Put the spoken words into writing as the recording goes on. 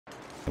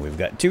We've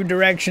got 2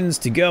 directions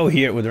to go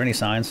here. Were there any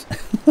signs?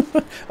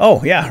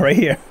 Oh, yeah, right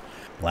here.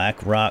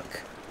 Blackrock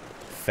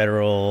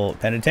Federal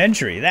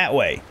Penitentiary, that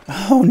way.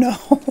 Oh, no.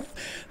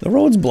 The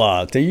road's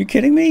blocked. Are you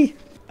kidding me?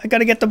 I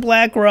gotta get to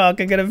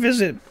Blackrock. I gotta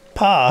visit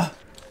Pa.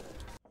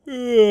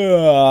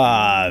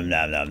 Nom,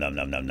 nom, nom,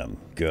 nom, nom, nom.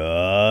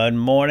 Good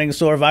morning,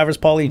 Survivors.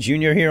 Paulie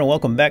Jr. here, and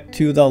welcome back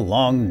to the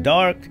Long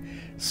Dark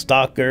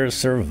Stalker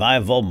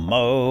Survival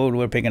Mode.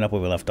 We're picking up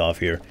where we left off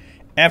here.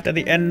 After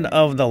the end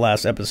of the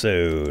last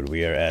episode,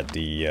 we are at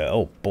the,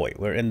 oh boy,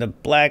 we're in the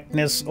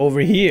blackness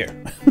over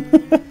here.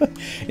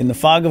 In the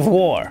fog of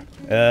war.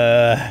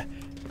 At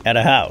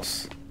a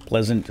house.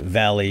 Pleasant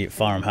Valley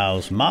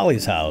Farmhouse.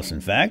 Molly's house,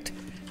 in fact.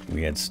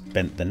 We had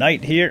spent the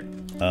night here.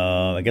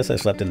 I guess I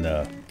slept in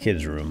the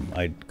kids' room.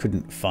 I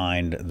couldn't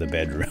find the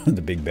bedroom,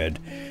 the big bed.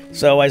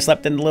 So I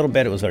slept in the little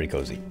bed. It was very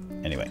cozy.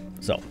 Anyway,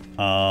 so,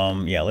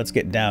 yeah, let's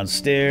get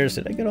downstairs.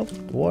 Did I get all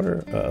the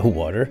water?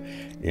 Water.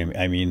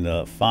 I mean,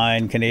 the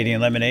fine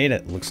Canadian lemonade.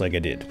 It looks like I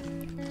did.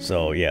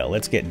 So, yeah,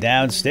 let's get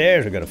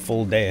downstairs. We've got a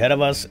full day ahead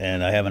of us,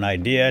 and I have an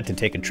idea to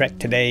take a trek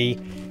today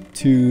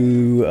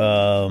to,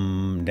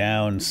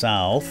 down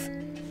south.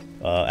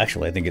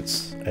 Actually, I think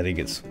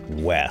it's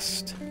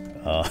west.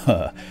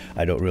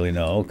 I don't really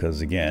know,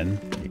 because,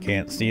 again, you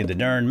can't see the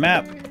darn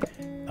map.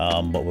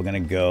 But we're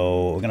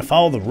gonna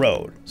follow the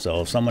road.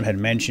 So if someone had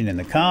mentioned in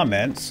the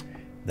comments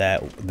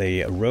that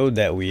the road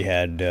that we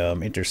had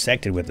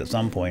intersected with at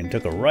some point and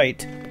took a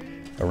right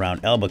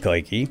around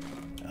Albuquerque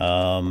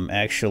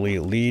actually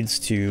leads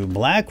to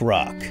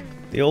Blackrock,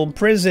 the old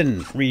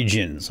prison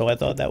region. So I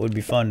thought that would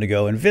be fun to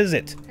go and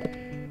visit,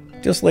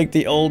 just like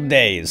the old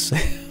days.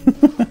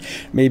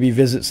 Maybe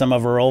visit some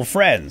of our old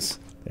friends.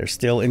 They're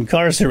still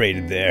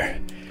incarcerated there,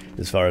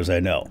 as far as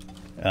I know.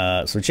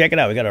 So check it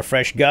out. We got our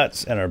fresh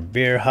guts and our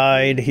bear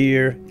hide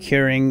here,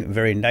 curing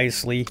very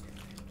nicely.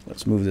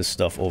 Let's move this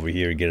stuff over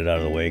here and get it out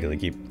of the way, because I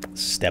keep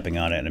stepping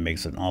on it and it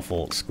makes an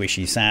awful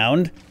squishy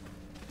sound.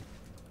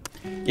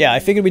 Yeah, I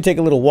figured we'd take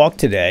a little walk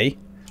today,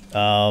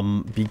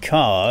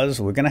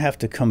 because we're going to have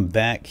to come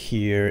back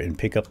here and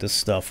pick up this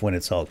stuff when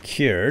it's all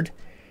cured.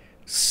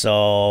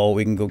 So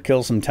we can go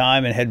kill some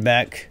time and head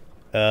back,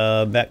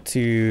 back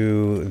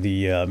to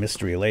the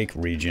Mystery Lake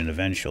region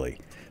eventually.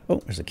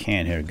 Oh, there's a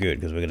can here. Good,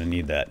 because we're going to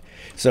need that.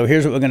 So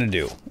here's what we're going to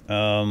do.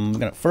 We're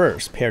going to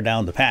first pare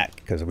down the pack,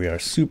 because we are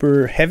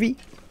super heavy.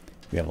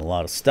 We have a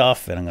lot of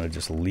stuff, and I'm going to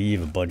just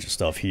leave a bunch of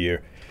stuff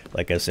here.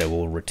 Like I said,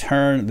 we'll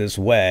return this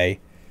way,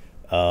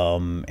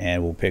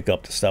 and we'll pick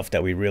up the stuff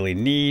that we really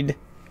need,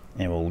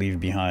 and we'll leave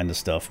behind the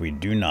stuff we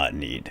do not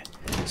need.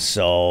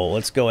 So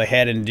let's go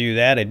ahead and do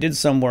that. I did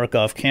some work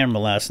off camera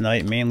last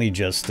night, mainly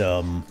just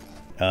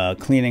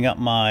cleaning up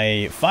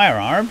my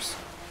firearms.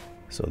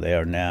 So they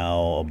are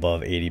now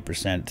above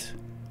 80%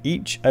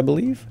 each, I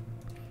believe.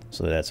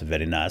 So that's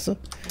very nice.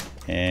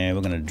 And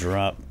we're going to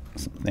drop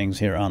some things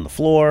here on the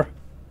floor.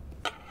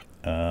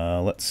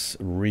 Let's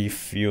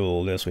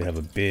refuel this. We have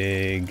a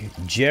big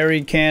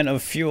jerry can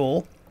of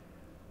fuel.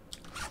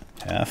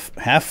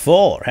 Half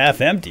full or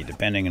half empty,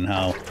 depending on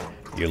how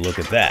you look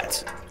at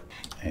that.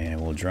 And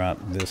we'll drop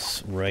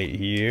this right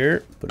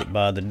here. Put it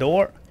by the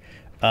door.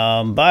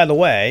 By the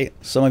way,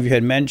 some of you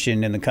had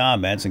mentioned in the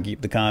comments, and keep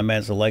the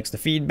comments, the likes, the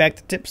feedback,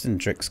 the tips and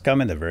tricks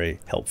coming. They're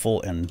very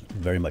helpful and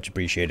very much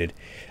appreciated.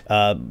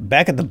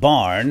 Back at the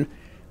barn,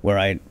 where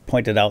I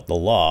pointed out the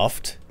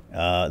loft,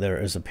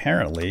 there is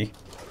apparently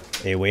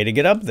a way to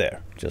get up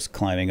there. Just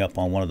climbing up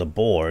on one of the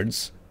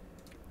boards,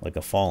 like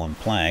a fallen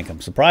plank.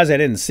 I'm surprised I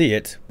didn't see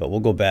it, but we'll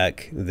go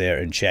back there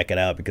and check it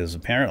out, because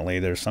apparently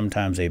there's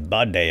sometimes a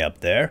bud day up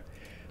there,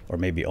 or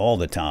maybe all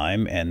the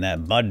time, and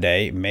that bud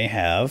day may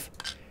have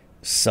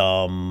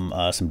some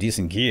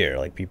decent gear.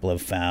 Like, people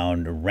have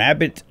found a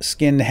rabbit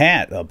skin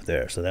hat up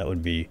there, so that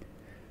would be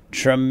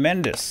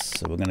tremendous.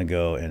 So we're gonna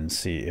go and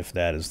see if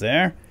that is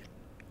there,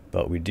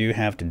 but we do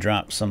have to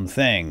drop some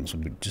things.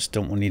 We just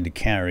don't need to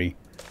carry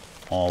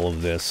all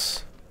of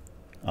this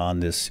on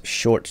this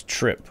short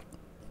trip.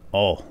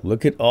 Oh,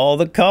 look at all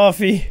the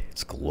coffee.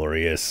 It's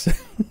glorious.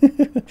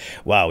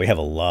 Wow, we have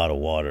a lot of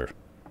water.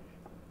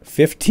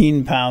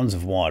 15 pounds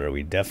of water.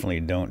 We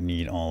definitely don't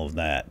need all of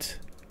that.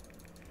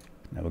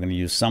 Now we're going to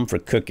use some for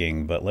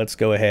cooking, but let's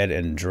go ahead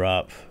and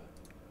drop,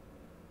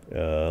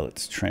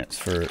 let's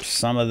transfer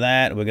some of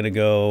that. We're going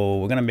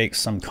to make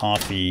some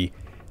coffee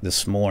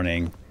this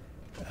morning.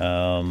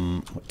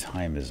 What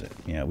time is it?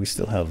 Yeah, we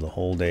still have the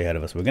whole day ahead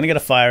of us. We're going to get a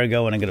fire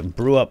going. I'm going to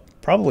brew up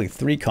probably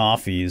 3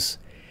 coffees,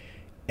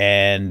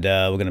 and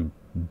we're going to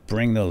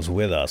bring those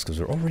with us, because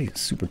we're already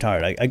super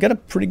tired. I got a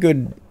pretty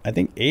good, I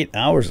think, 8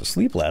 hours of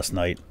sleep last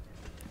night,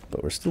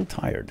 but we're still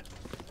tired.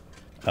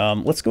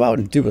 Let's go out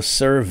and do a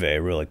survey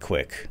really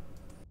quick,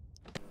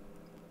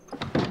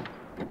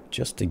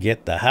 just to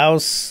get the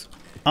house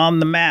on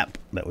the map.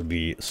 That would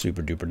be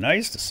super duper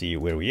nice to see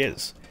where we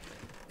is.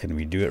 Can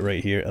we do it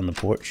right here on the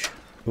porch?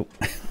 Oh,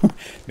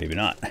 maybe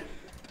not.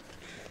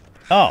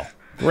 Oh,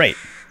 great.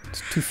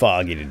 It's too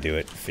foggy to do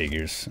it.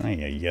 Figures. Ay,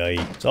 ay,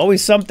 ay. It's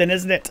always something,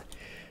 isn't it?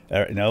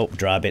 No,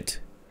 drop it.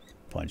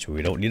 Punch.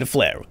 We don't need a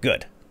flare. We're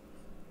good.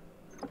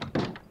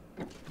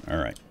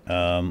 Alright.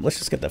 Let's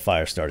just get the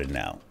fire started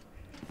now.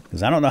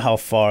 Because I don't know how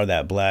far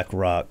that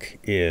Blackrock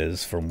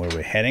is from where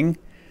we're heading.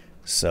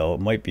 So it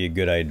might be a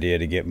good idea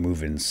to get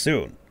moving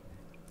soon.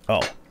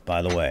 Oh,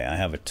 by the way, I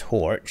have a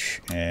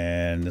torch.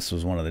 And this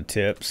was one of the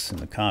tips in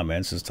the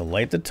comments, is to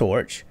light the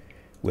torch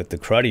with the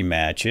cruddy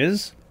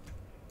matches.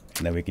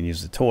 And then we can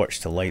use the torch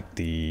to light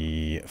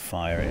the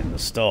fire in the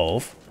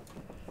stove.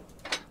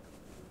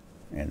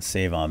 And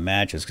save on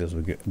matches, because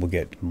we'll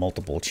get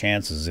multiple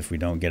chances if we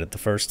don't get it the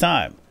first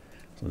time.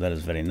 So that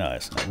is very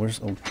nice. Now,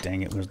 oh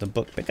dang it, where's the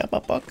book? Pick up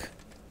a book.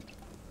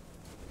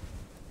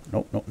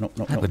 Nope.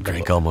 I would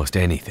drink almost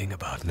anything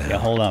about now. Yeah,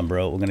 hold on,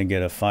 bro. We're gonna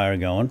get a fire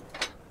going.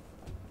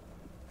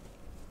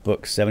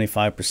 Book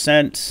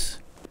 75%.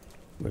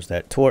 Where's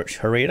that torch?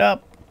 Hurry it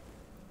up.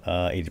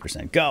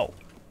 80%. Go.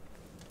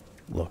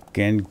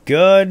 Looking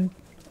good.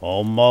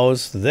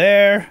 Almost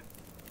there.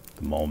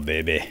 Come on,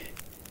 baby.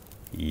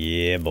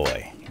 Yeah,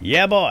 boy.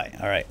 Yeah, boy.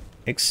 All right.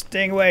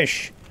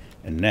 Extinguish.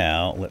 And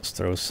now let's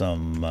throw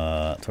some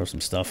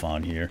stuff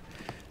on here.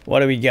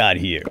 What do we got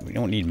here? We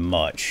don't need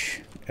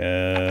much. We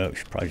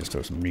should probably just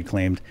throw some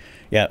reclaimed.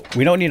 Yeah,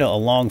 we don't need a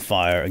long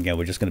fire. Again,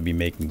 we're just going to be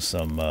making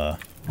some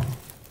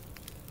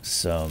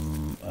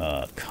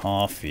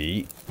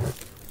coffee.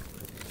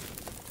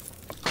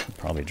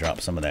 Probably drop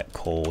some of that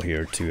coal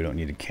here too. Don't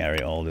need to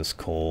carry all this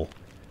coal.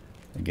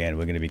 Again,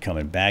 we're going to be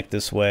coming back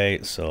this way,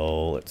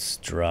 so let's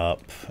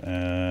drop,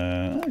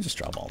 just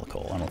drop all the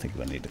coal. I don't think we're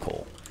going to need the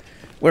coal.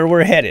 Where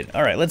we're headed.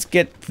 All right, let's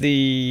get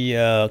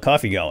the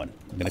coffee going.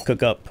 I'm going to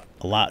cook up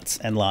lots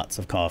and lots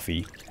of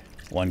coffee.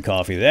 One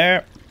coffee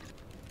there,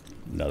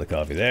 another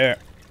coffee there,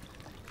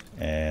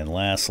 and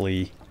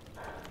lastly,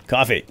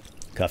 coffee.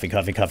 Coffee.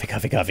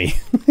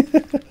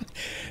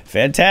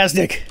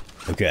 Fantastic.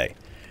 Okay,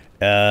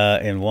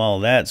 and while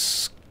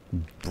that's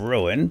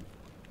brewing,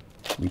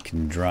 we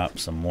can drop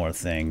some more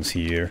things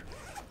here.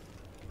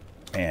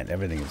 Man,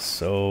 everything is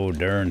so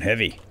darn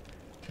heavy,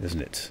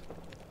 isn't it?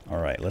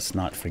 Alright, let's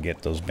not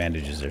forget those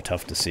bandages. They're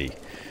tough to see.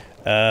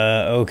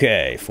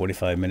 Okay,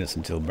 45 minutes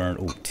until burn.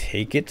 Oh,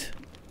 take it.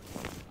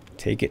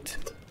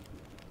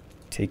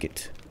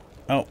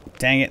 Oh,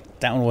 dang it.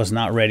 That one was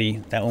not ready.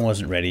 That one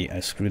wasn't ready.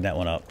 I screwed that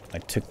one up. I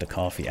took the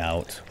coffee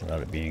out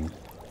without it being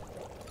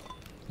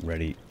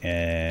ready.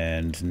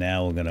 And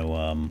now we're going to...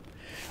 well,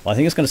 I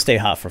think it's going to stay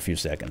hot for a few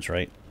seconds,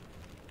 right?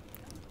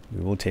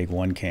 We will take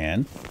one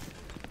can.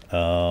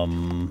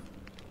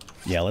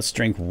 Yeah, let's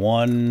drink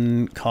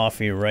one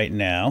coffee right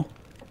now.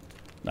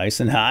 Nice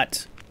and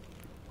hot.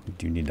 We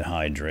do need to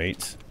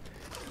hydrate.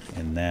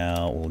 And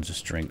now we'll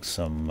just drink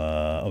some...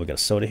 oh, we got a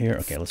soda here.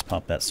 Okay, let's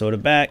pop that soda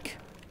back.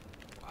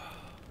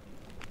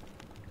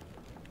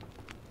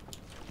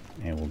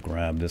 And we'll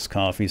grab this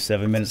coffee.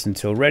 7 minutes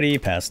until ready.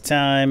 Past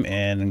time.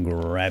 And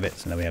grab it.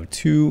 So now we have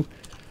 2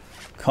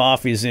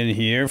 coffees in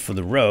here for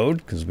the road.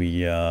 Because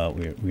we are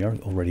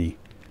already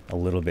a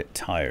little bit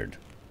tired.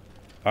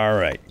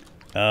 Alright.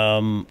 I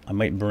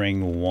might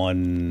bring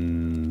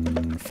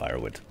 1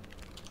 firewood.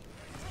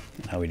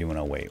 How are we doing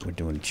on weight? We're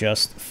doing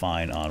just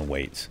fine on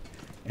weight.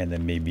 And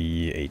then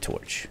maybe a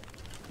torch.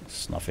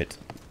 Snuff it.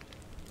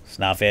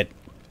 Snuff it.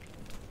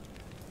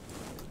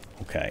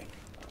 Okay.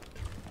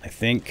 I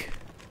think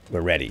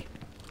we're ready.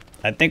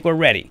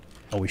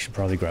 Oh, we should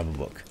probably grab a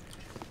book.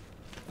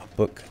 A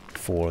book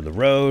for the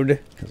road,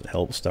 because it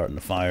helps starting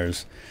the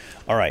fires.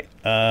 Alright.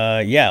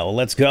 Yeah, well,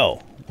 let's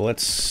go. Well,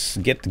 let's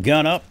get the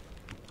gun up.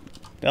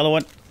 The other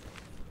one.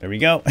 There we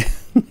go.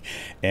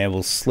 And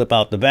we'll slip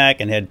out the back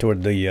and head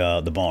toward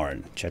the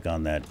barn. Check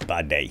on that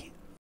body.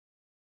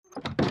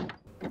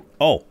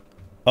 Oh,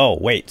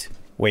 wait.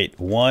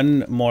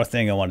 One more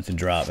thing I wanted to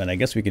drop, and I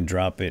guess we can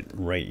drop it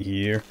right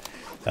here.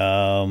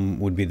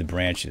 Would be the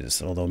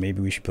branches. Although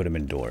maybe we should put them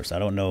indoors. I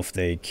don't know if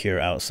they cure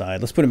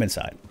outside. Let's put them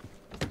inside.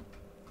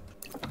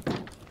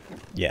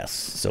 Yes.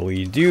 So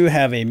we do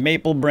have a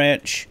maple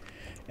branch,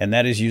 and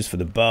that is used for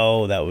the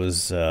bow. That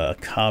was a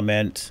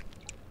comment.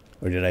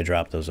 Or did I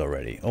drop those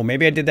already? Oh,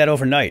 maybe I did that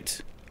overnight.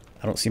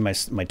 I don't see my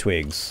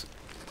twigs.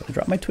 Did I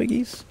drop my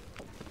twiggies?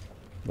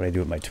 What did I do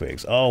with my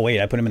twigs? Oh,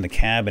 wait, I put them in the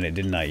cabinet,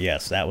 didn't I?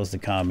 Yes, that was the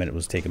comment. It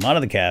was take them out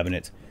of the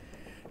cabinet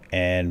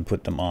and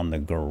put them on the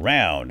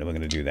ground. And we're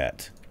going to do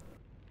that.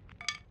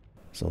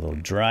 So they'll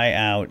dry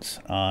out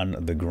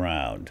on the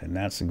ground. And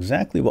that's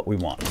exactly what we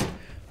want.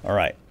 All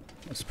right,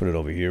 let's put it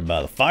over here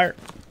by the fire.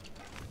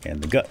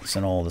 And the guts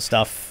and all the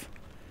stuff.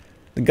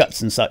 The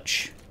guts and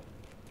such.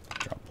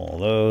 Drop all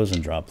those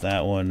and drop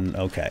that one.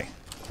 Okay.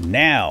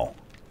 Now.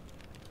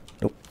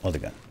 Nope. Other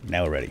gun.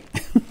 Now we're ready.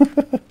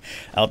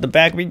 Out the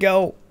back we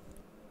go.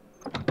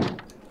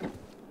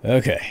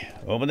 Okay.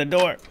 Open the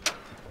door.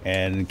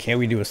 And can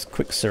we do a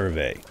quick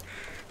survey?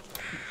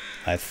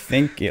 I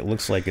think it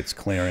looks like it's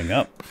clearing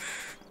up.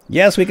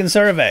 Yes, we can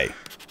survey.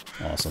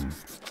 Awesome.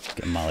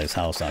 Get Molly's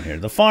house on here.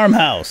 The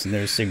farmhouse. And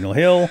there's Signal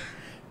Hill.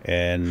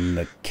 And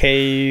the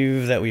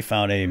cave that we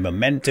found a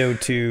memento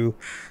to.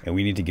 And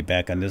we need to get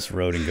back on this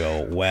road and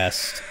go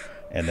west.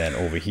 And then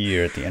over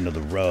here at the end of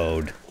the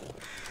road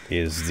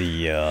is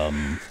the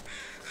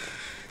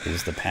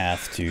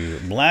path to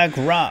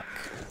Blackrock.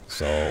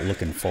 So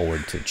looking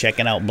forward to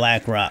checking out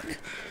Blackrock.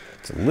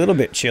 It's a little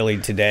bit chilly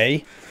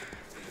today.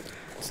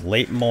 It's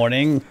late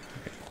morning.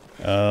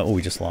 Oh,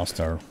 we just lost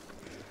our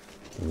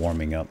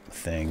warming up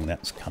thing.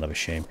 That's kind of a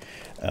shame.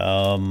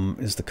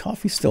 Is the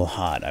coffee still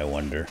hot, I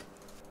wonder?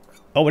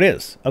 Oh, it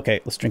is.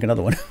 Okay, let's drink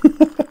another one.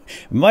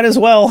 Might as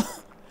well.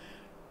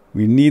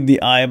 We need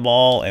the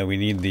eyeball and we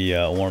need the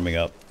warming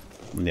up.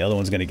 And the other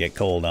one's going to get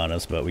cold on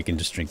us, but we can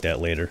just drink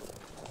that later.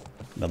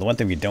 Now, the one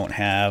thing we don't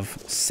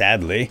have,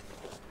 sadly,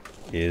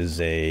 is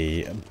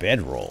a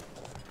bedroll.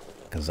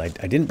 Because I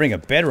didn't bring a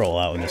bedroll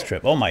out on this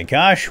trip. Oh my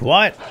gosh,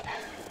 what?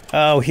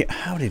 Oh,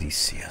 how did he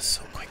see us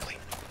so quickly?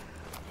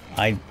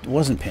 I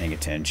wasn't paying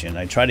attention.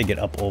 I tried to get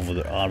up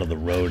over out of the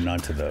road and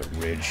onto the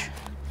ridge.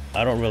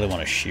 I don't really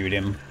want to shoot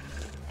him.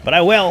 But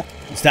I will.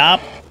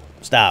 Stop.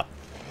 Stop.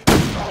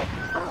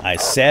 I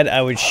said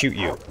I would shoot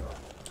you.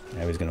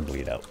 Now he's going to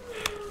bleed out.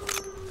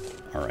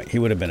 Alright, he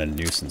would have been a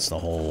nuisance the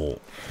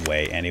whole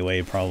way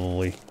anyway,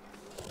 probably.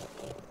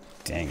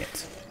 Dang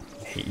it.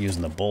 I hate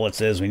using the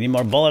bulletses. We need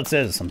more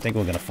bulletses. I'm thinking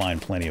we're going to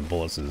find plenty of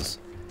bulletses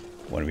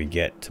when we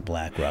get to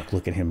Blackrock.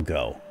 Look at him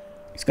go.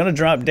 He's going to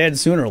drop dead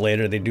sooner or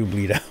later. They do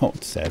bleed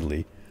out,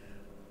 sadly.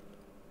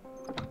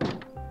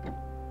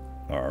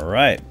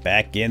 Alright,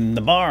 back in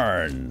the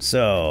barn.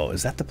 So,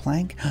 is that the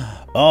plank?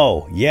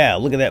 Oh, yeah,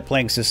 look at that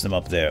plank system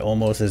up there.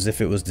 Almost as if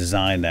it was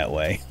designed that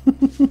way.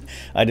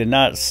 I did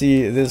not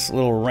see this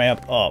little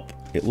ramp up.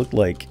 It looked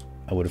like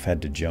I would have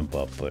had to jump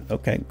up, but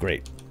okay,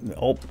 great.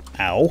 Oh,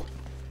 ow.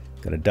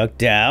 Gotta duck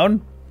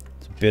down.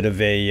 It's a bit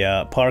of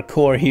a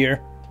parkour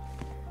here.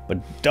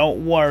 But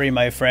don't worry,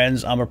 my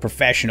friends. I'm a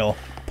professional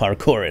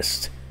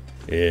parkourist.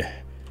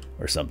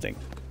 Or something.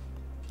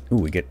 Ooh,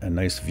 we get a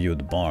nice view of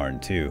the barn,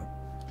 too.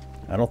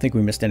 I don't think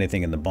we missed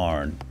anything in the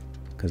barn,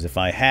 because if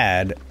I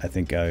had, I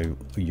think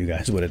you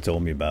guys would have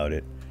told me about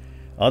it.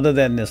 Other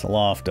than this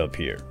loft up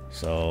here.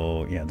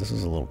 So, yeah, this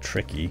is a little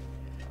tricky.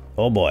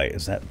 Oh boy,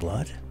 is that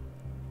blood?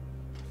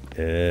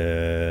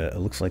 It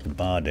looks like a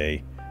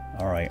body.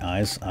 Alright,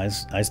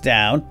 eyes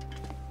down.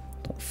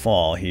 Don't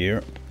fall here.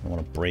 I don't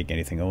want to break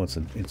anything. Oh, it's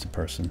a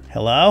person.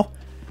 Hello?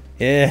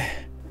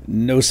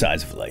 No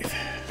signs of life.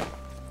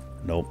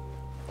 Nope.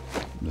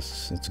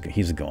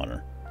 He's a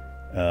goner.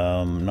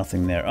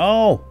 Nothing there.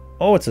 Oh,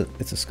 it's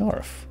a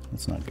scarf.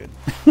 That's not good.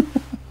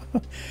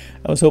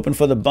 I was hoping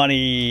for the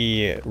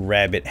bunny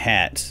rabbit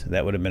hat.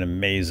 That would have been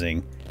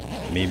amazing.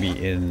 Maybe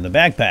in the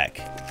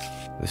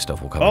backpack. This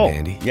stuff will come in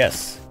handy.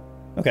 Yes.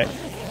 Okay.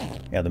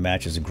 Yeah, the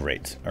matches are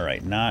great. All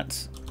right,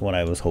 not what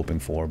I was hoping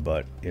for,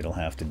 but it'll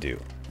have to do.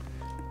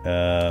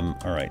 All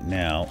right,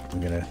 now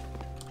I'm gonna.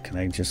 Can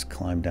I just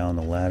climb down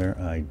the ladder?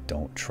 I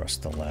don't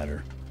trust the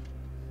ladder.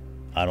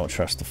 I don't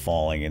trust the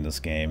falling in this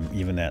game.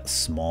 Even that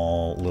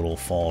small little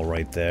fall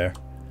right there.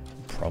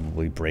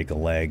 Probably break a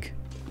leg.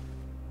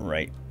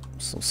 Right.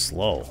 So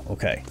slow.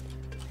 Okay.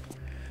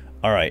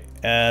 Alright.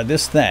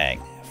 This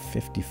thing.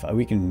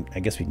 55. I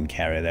guess we can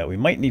carry that. We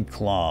might need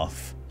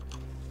cloth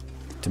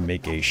to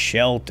make a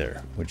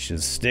shelter, which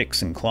is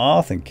sticks and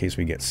cloth in case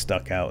we get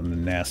stuck out in the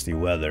nasty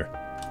weather.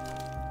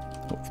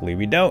 Hopefully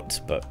we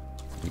don't, but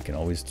we can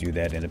always do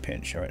that in a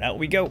pinch. Alright, out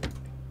we go.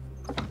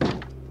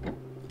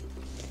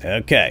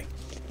 Okay.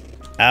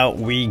 Out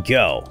we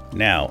go.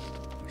 Now,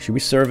 should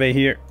we survey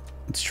here?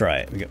 Let's try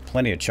it. We got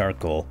plenty of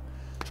charcoal.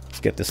 Let's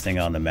get this thing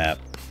on the map.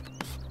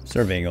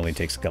 Surveying only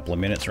takes a couple of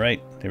minutes,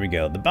 right? There we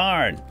go. The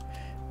barn.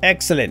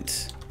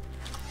 Excellent.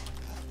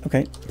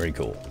 Okay, very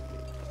cool.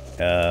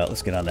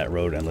 Let's get on that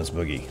road and let's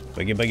boogie.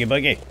 Boogie, boogie,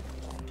 boogie.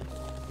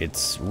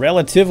 It's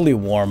relatively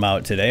warm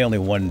out today. Only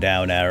one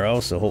down arrow,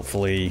 so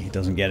hopefully it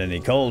doesn't get any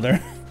colder.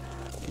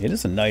 It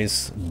is a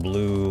nice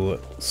blue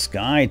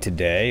sky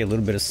today. A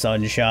little bit of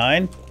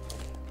sunshine.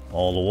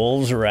 All the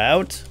wolves are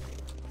out.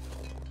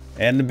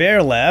 And the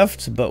bear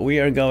left, but we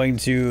are going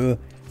to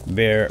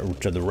bear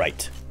to the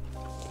right.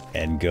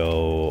 And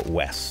go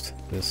west.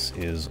 This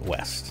is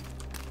west.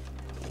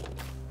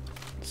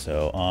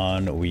 So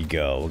on we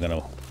go. We're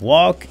gonna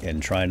walk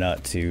and try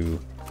not to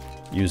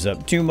use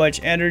up too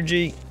much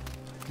energy.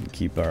 And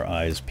keep our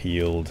eyes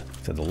peeled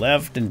to the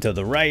left and to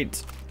the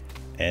right.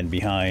 And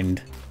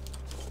behind.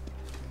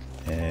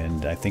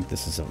 And I think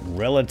this is a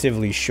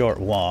relatively short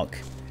walk.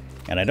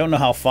 And I don't know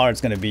how far it's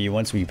going to be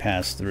once we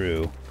pass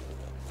through.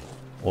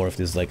 Or if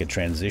there's like a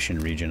transition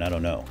region. I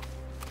don't know.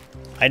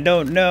 I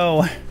don't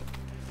know.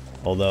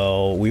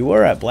 Although we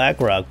were at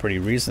Blackrock pretty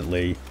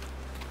recently.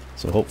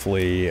 So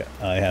hopefully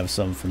I have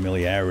some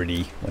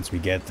familiarity once we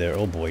get there.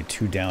 Oh boy,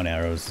 2 down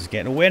arrows. It's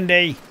getting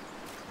windy.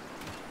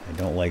 I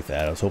don't like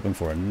that. I was hoping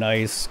for a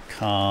nice,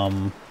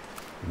 calm,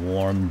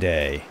 warm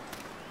day.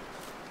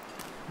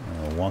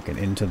 Walking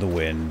into the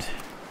wind.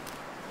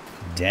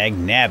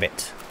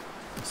 Dagnabbit.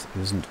 This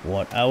isn't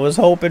what I was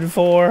hoping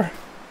for.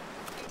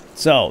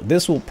 So,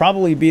 this will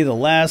probably be the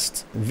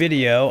last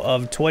video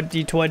of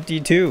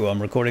 2022. I'm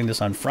recording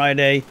this on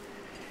Friday.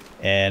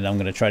 And I'm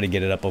going to try to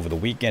get it up over the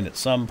weekend at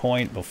some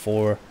point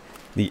before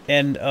the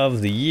end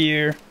of the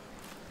year.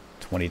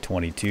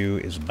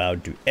 2022 is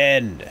about to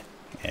end.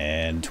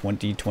 And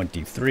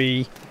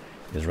 2023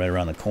 is right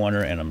around the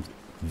corner. And I'm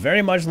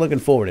very much looking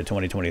forward to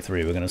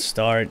 2023. We're going to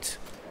start...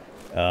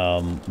 well,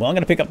 I'm going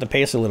to pick up the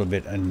pace a little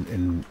bit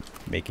in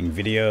making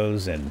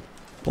videos and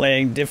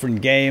playing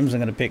different games. I'm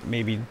going to pick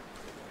maybe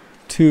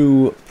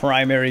 2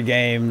 primary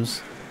games,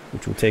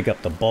 which will take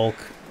up the bulk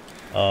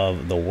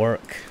of the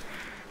work.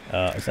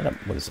 Is that a...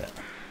 what is that?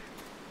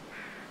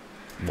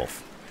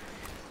 Wolf.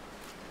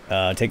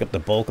 Take up the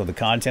bulk of the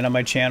content on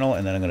my channel,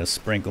 and then I'm going to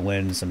sprinkle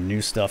in some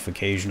new stuff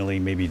occasionally,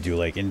 maybe do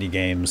like indie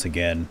games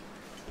again.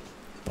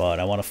 But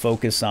I want to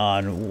focus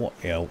on,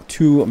 you know,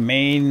 2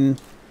 main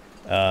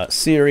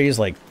series,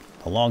 like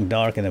The Long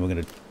Dark, and then we're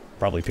going to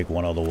probably pick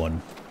one other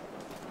one.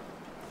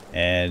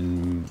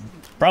 And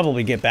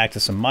probably get back to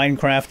some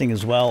Minecrafting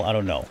as well. I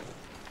don't know.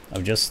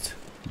 I've just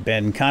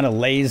been kind of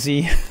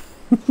lazy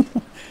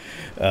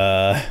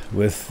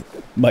with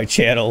my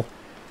channel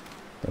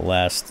the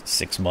last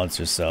 6 months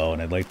or so,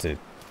 and I'd like to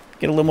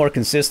get a little more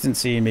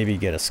consistency and maybe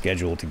get a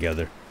schedule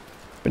together.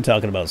 Been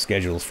talking about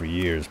schedules for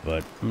years,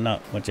 but I'm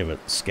not much of a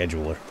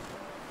scheduler.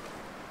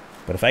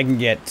 But if I can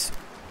get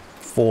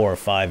 4 or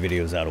 5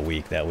 videos out a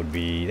week, that would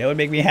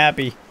make me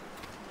happy.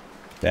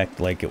 Back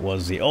like it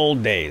was the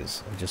old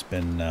days. I've just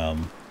been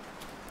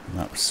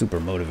not super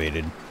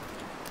motivated.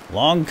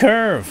 Long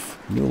curve,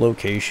 new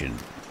location.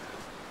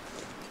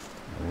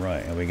 All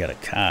right, and we got a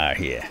car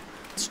here.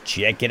 Let's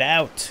check it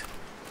out.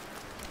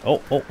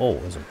 Oh,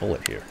 there's a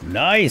bullet here.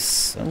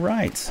 Nice!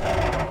 Alright.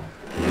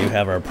 We do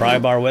have our pry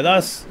bar with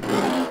us.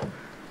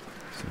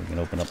 So we can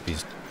open up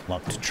these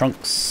locked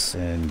trunks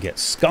and get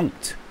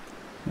skunked.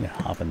 I'm gonna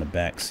hop in the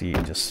back seat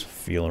and just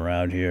feel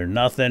around here.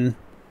 Nothing.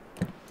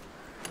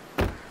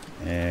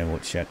 And we'll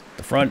check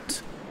the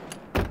front.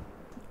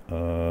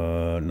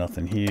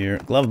 Nothing here.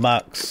 Glove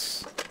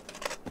box.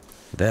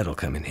 That'll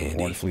come in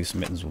handy. One fleece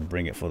mittens will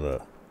bring it for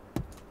the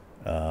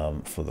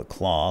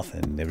cloth,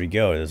 and there we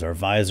go. There's our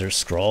visor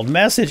scrawled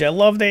message. I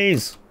love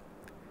these.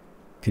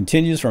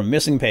 Continues from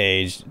missing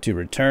page to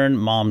return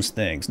mom's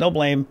things. No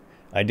blame.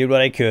 I did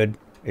what I could.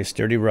 A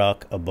sturdy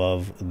rock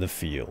above the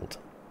field.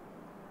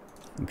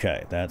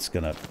 Okay, that's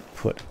gonna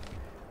put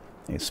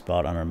a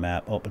spot on our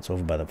map. Oh, it's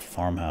over by the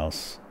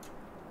farmhouse.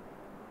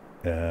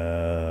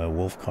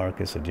 Wolf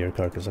carcass, a deer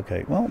carcass.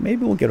 Okay, well,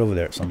 maybe we'll get over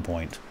there at some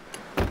point.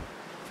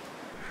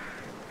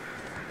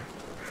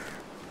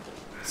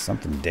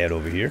 Something dead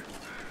over here.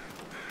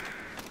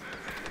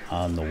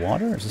 On the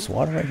water? Is this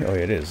water right here? Oh,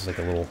 yeah, it is. It's like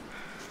a little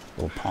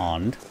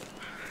pond.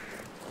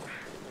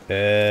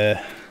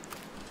 How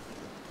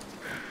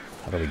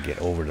do we get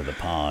over to the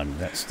pond?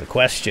 That's the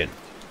question.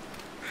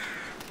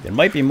 There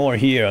might be more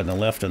here on the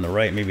left and the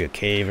right. Maybe a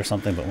cave or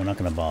something, but we're not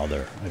going to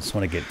bother. I just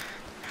want to get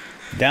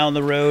down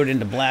the road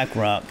into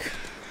Blackrock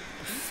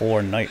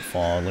before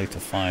nightfall. I'd like to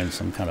find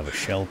some kind of a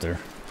shelter.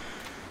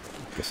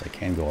 I guess I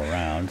can go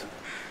around.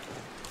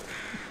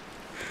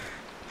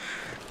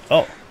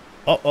 Oh.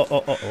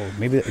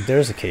 Maybe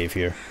there's a cave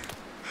here.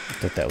 I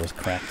thought that was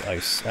cracked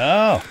ice.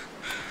 Oh!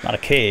 Not a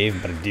cave,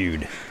 but a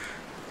dude.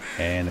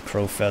 And a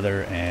crow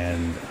feather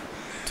and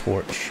a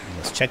torch.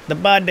 Let's check the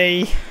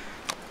body.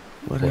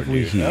 What have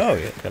we here? Oh,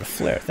 yeah, got a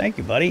flare. Thank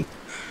you, buddy.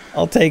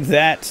 I'll take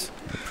that.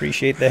 I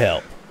appreciate the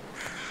help.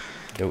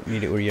 Don't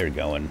need it where you're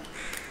going.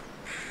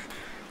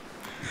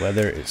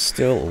 Weather is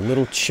still a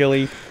little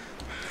chilly.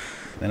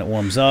 Then it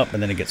warms up,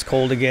 and then it gets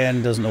cold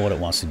again. Doesn't know what it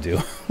wants to do.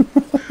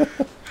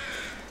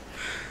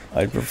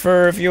 I'd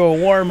prefer if you were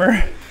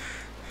warmer.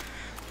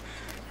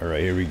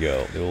 Alright, here we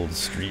go. The old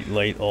street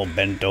light all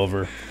bent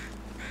over.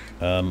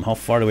 How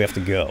far do we have to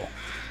go?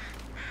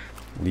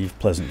 Leave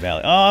Pleasant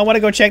Valley. Oh, I want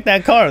to go check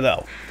that car,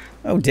 though.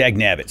 Oh,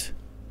 dagnabbit.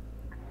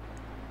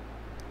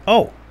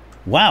 Oh,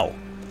 wow.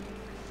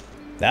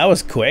 That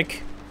was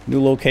quick.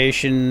 New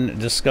location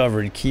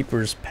discovered.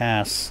 Keeper's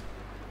Pass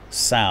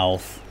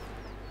South.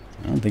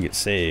 I don't think it's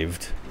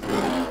saved.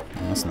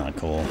 That's not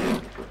cool.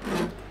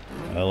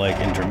 I like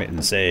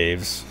intermittent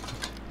saves.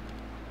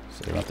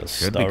 So you don't have to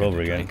start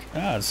over again.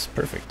 Ah, it's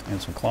perfect. And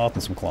some cloth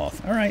and some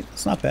cloth. Alright,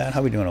 it's not bad.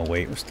 How are we doing on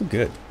weight? We're still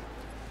good.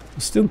 We're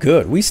still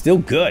good. We still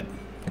good.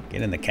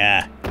 Get in the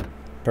car.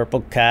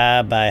 Purple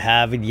car by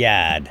Harvard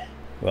Yard.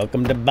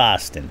 Welcome to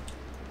Boston.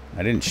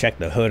 I didn't check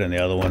the hood on the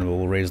other one, but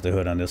we'll raise the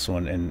hood on this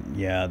one. And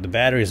yeah, the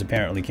batteries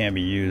apparently can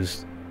be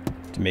used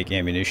to make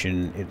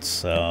ammunition.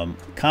 It's a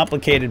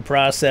complicated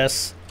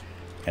process,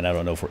 and I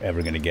don't know if we're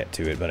ever going to get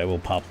to it, but I will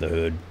pop the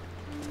hood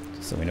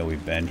so we know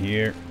we've been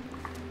here.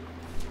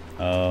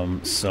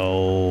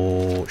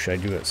 So should I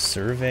do a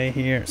survey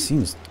here? It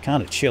seems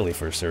kind of chilly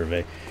for a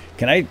survey.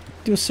 Can I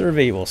do a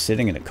survey while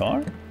sitting in a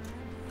car?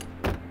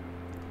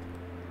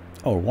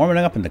 Oh, we're warming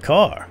up in the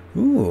car.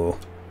 Ooh.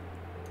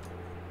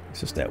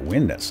 It's just that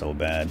wind that's so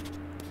bad.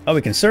 Oh,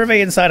 we can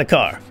survey inside a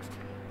car.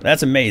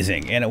 That's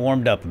amazing. And it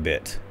warmed up a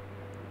bit.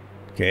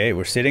 Okay,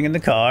 we're sitting in the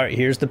car.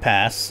 Here's the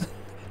pass.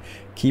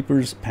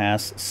 Keeper's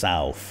Pass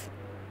South.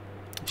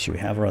 Should we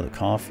have our other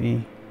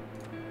coffee?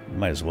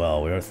 Might as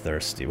well. We are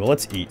thirsty. Well,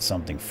 let's eat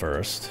something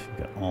first.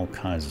 We've got all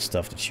kinds of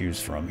stuff to choose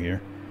from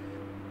here.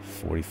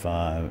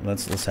 45.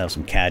 Let's have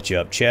some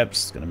catch-up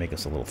chips. It's gonna make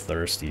us a little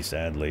thirsty,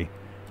 sadly.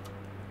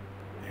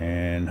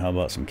 And how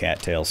about some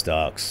cattail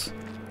stalks?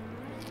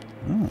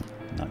 Oh,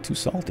 Not too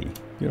salty.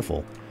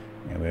 Beautiful.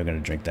 And we're going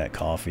to drink that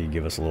coffee,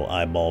 give us a little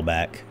eyeball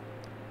back.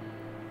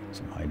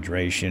 Some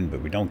hydration,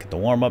 but we don't get the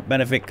warm-up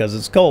benefit because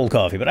it's cold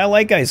coffee. But I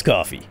like iced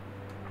coffee.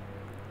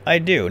 I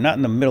do. Not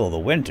in the middle of the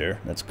winter.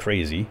 That's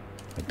crazy.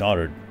 My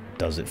daughter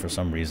does it for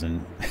some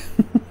reason.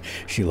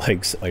 She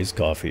likes iced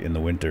coffee in the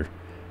winter.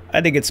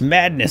 I think it's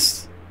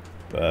madness.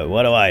 But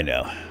what do I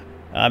know?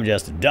 I'm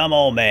just a dumb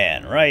old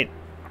man, right?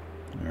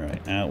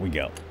 Alright, out we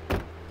go.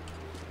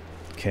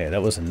 Okay,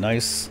 that was a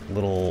nice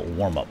little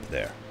warm-up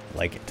there.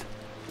 Like it.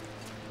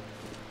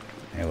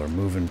 And we're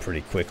moving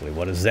pretty quickly.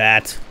 What is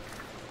that?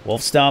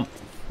 Wolf stomp.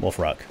 Wolf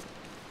rock.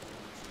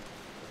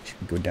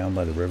 Should we go down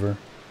by the river?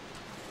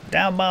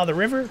 Down by the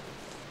river?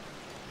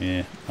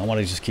 Yeah, I want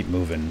to just keep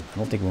moving. I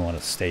don't think we want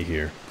to stay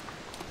here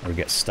or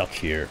get stuck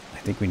here. I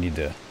think we need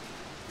to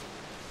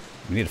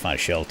find a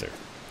shelter.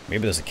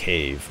 Maybe there's a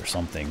cave or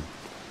something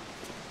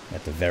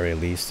at the very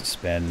least to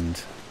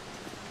spend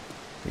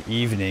the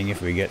evening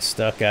if we get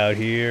stuck out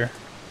here.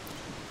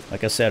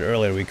 Like I said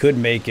earlier, we could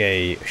make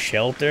a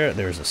shelter.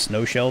 There's a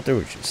snow shelter,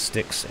 which is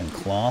sticks and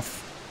cloth.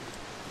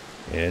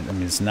 I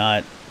mean, it's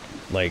not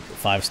like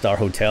a 5-star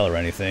hotel or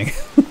anything,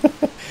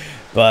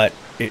 but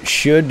it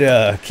should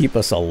keep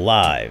us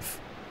alive.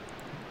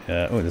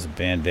 Oh, there's a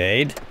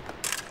band-aid.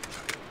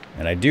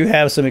 And I do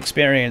have some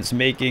experience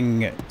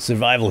making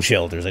survival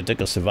shelters. I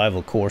took a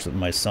survival course with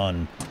my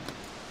son,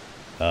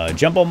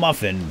 Jumbo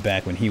Muffin,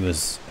 back when he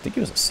was, I think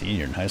he was a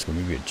senior in high school,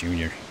 maybe a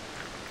junior,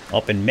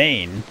 up in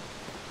Maine.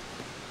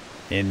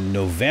 In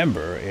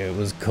November, it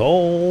was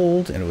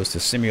cold, and it was to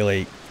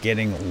simulate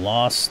getting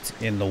lost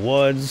in the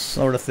woods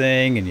sort of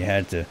thing, and you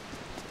had to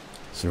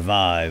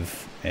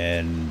survive,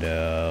 and we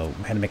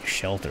had to make a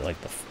shelter like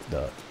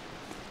the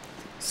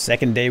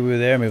second day we were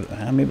there,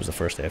 maybe it was the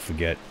first day, I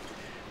forget,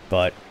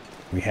 but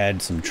we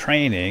had some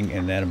training,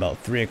 and then about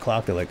 3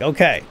 o'clock they're like,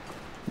 okay,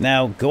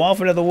 now go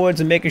off into the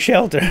woods and make a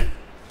shelter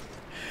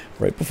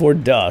right before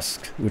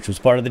dusk, which was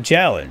part of the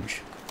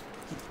challenge.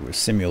 We were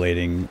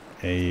simulating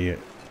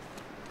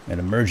an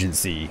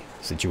emergency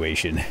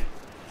situation,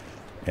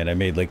 and I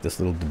made like this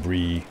little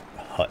debris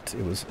hut.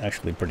 It was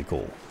actually pretty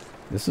cool.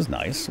 This is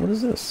nice. What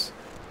is this?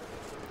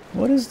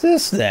 What is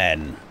this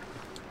then?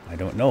 I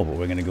don't know, but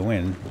we're gonna go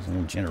in. There's a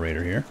little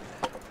generator here.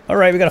 All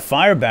right, we got a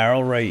fire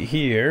barrel right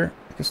here.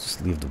 I guess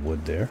just leave the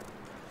wood there.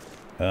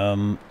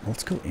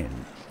 Let's go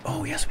in.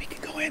 Oh yes, we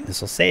can go in.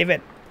 This will save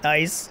it.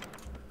 Nice.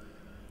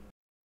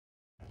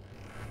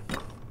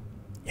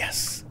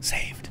 Yes,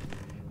 saved.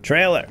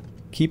 Trailer.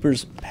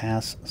 Keeper's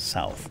Pass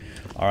South.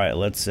 All right,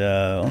 let's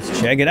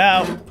check it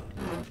out.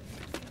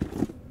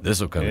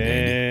 This'll come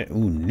in handy.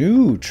 Ooh,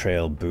 new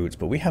trail boots,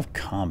 but we have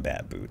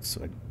combat boots.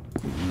 So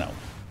no,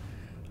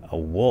 a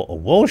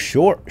wool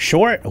shirt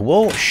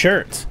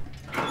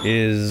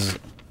is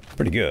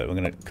pretty good. We're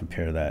gonna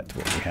compare that to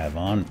what we have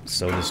on.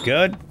 Soda's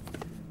good.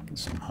 Get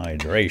some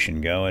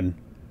hydration going,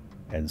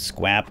 and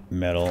scrap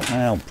metal.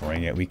 I'll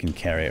bring it. We can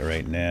carry it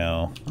right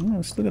now.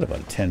 Oh, still got about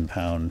a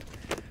 10-pound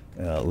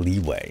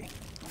leeway.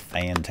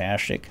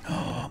 Fantastic.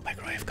 Oh,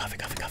 microwave coffee.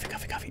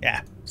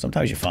 Yeah,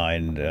 sometimes you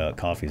find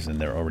coffees in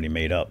there already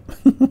made up.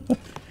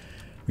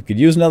 We could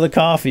use another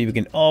coffee. We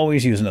can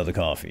always use another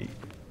coffee.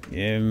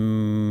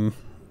 Do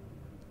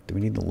we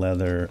need the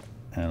leather?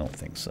 I don't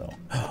think so.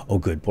 Oh,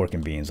 good. Pork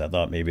and beans. I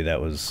thought maybe that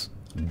was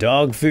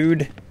dog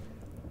food,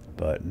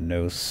 but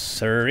no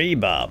siree,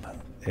 Bob.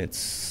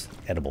 It's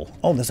edible.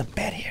 Oh, there's a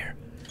bed here.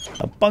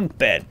 A bunk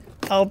bed.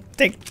 I'll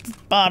take the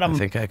bottom. I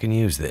think I can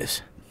use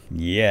this.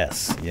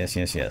 Yes.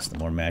 The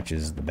more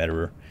matches, the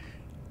better.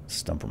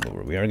 Stump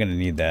remover. We are going to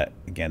need that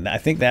again. I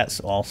think that's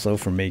also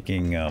for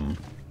making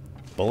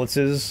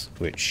bullets,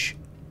 which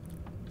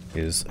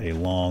is a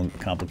long,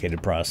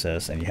 complicated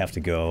process, and you have to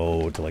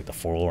go to like the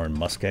forlorn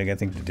muskeg, I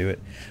think, to do it.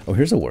 Oh,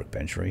 here's a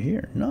workbench right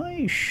here.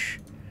 Nice.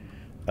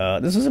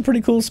 This is a pretty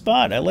cool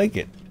spot. I like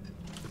it.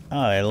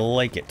 I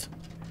like it.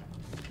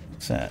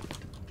 What's that?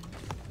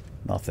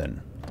 Nothing.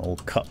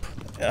 Old cup.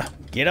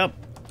 Get up.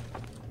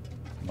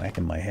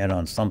 Whacking my head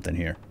on something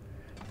here.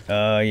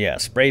 Yeah,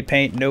 spray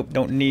paint. Nope,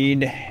 don't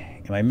need.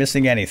 Am I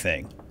missing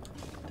anything?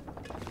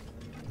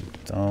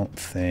 Don't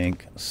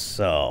think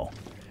so.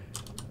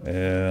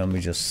 Let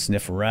me just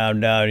sniff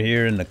around out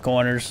here in the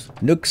corners.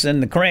 Nooks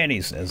and the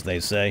crannies, as they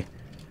say.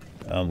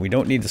 We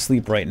don't need to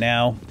sleep right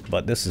now,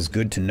 but this is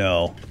good to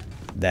know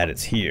that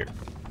it's here.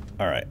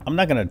 Alright, I'm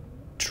not going to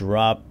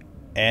drop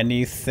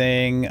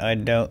anything, I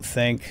don't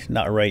think.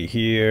 Not right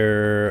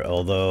here,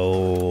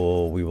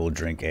 although we will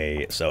drink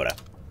a soda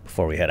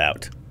before we head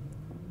out.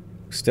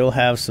 Still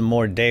have some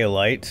more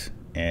daylight,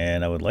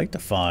 and I would like to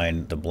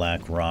find the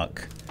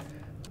Blackrock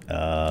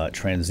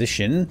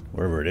transition,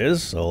 wherever it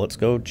is, so let's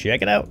go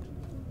check it out.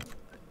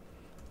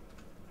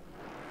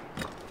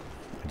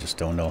 I just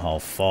don't know how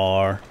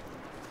far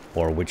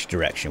or which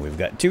direction. We've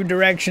got 2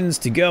 directions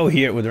to go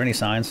here. Were there any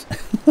signs?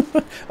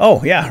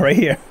 Oh, yeah, right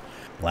here.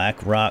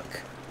 Blackrock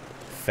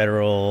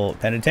Federal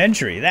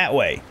Penitentiary, that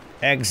way.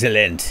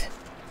 Excellent.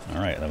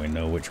 Alright, let me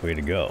know which way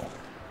to go.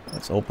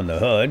 Let's open the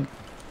hood,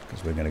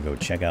 because we're going to go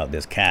check out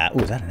this cat. Oh,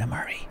 is that an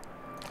MRE?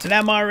 It's an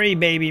MRE,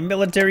 baby.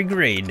 Military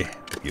grade.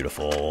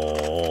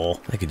 Beautiful.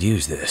 I could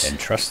use this. And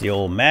trusty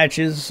old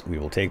matches. We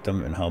will take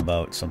them. And how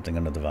about something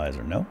under the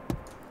visor? No?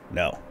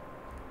 No.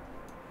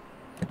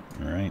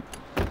 Alright.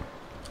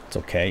 It's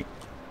okay.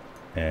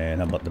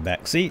 And how about the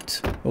back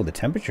seat? Oh, the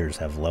temperatures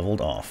have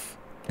leveled off.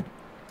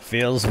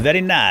 Feels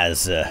very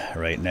nice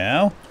right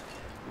now.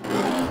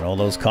 And all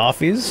those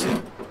coffees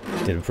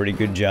did a pretty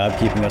good job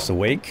keeping us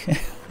awake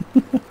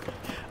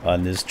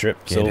on this trip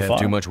so far. Can't have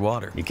too much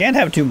water. You can't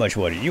have too much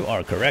water. You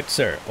are correct,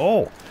 sir.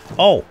 Oh,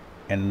 oh,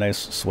 and a nice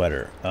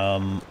sweater. You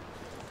know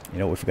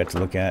what we forgot to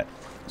look at?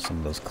 Some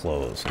of those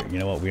clothes. You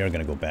know what? We are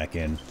going to go back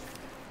in.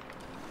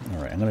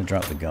 All right, I'm going to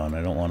drop the gun.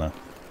 I don't want to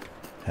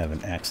have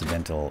an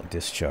accidental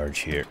discharge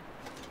here.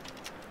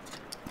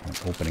 I'm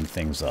opening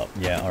things up.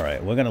 Yeah, all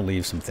right. We're going to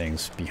leave some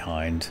things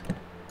behind.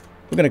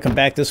 We're going to come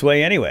back this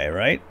way anyway,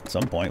 right? At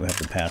some point, we have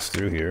to pass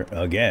through here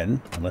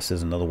again. Unless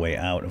there's another way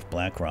out of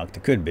Blackrock.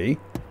 There could be.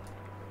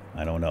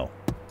 I don't know.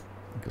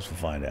 I guess we'll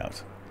find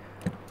out.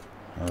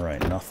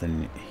 Alright,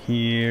 nothing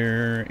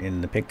here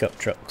in the pickup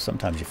truck.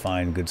 Sometimes you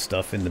find good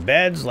stuff in the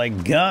beds,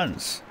 like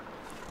guns.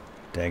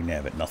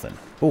 Dagnabbit, nothing.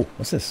 Oh,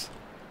 what's this?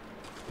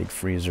 Big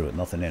freezer with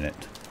nothing in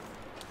it.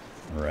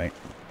 Alright.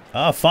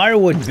 Ah,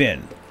 firewood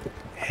bin.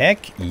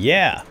 Heck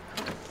yeah.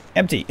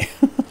 Empty.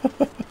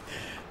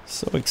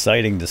 So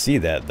exciting to see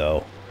that,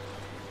 though.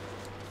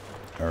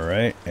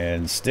 Alright,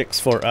 and sticks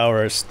for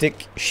our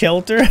stick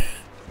shelter.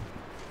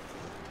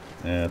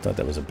 I thought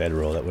that was a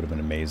bedroll. That would have been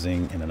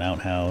amazing. In an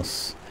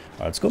outhouse.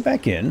 Alright, let's go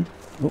back in.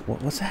 Ooh,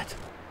 what's that?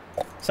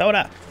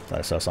 Soda! Thought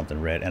I saw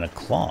something red. And a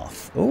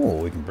cloth.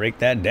 Oh, we can break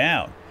that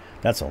down.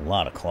 That's a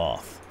lot of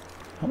cloth.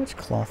 How much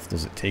cloth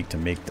does it take to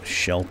make the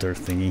shelter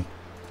thingy?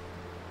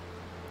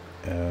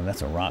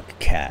 That's a rock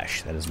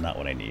cache. That is not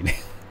what I need.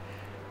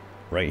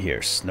 Right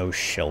here. Snow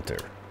shelter.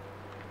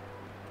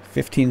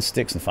 15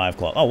 sticks and 5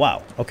 cloth. Oh,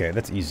 wow. Okay,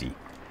 that's easy.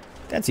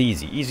 That's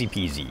easy. Easy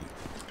peasy.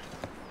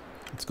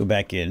 Let's go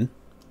back in.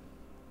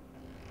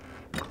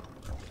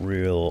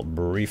 Real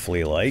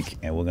briefly like,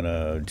 and we're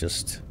gonna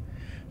just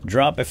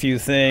drop a few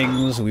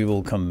things. We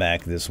will come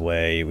back this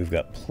way. We've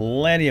got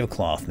plenty of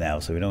cloth now,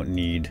 so we don't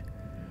need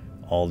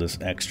all this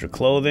extra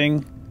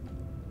clothing.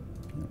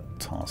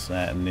 Toss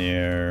that in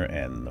there,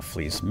 and the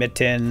fleece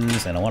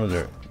mittens, and I wanted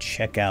to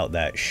check out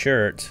that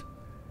shirt.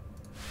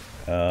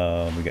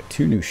 We got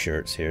 2 new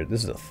shirts here.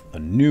 This is a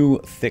new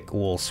thick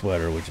wool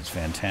sweater, which is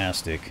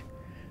fantastic.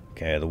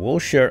 Okay, the wool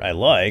shirt I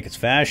like. It's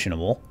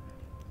fashionable,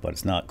 but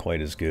it's not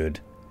quite as good.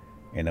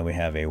 And then we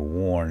have a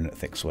worn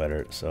thick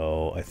sweater.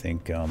 So I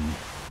think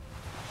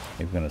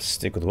we're going to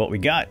stick with what we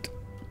got.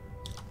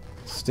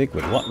 Stick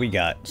with what we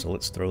got. So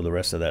let's throw the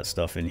rest of that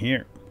stuff in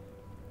here.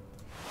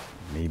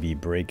 Maybe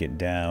break it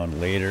down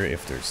later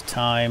if there's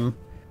time.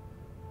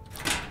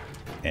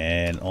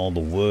 And all the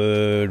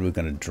wood we're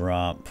going to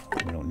drop.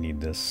 We don't need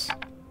this.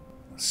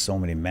 So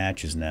many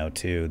matches now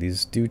too.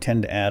 These do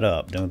tend to add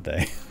up, don't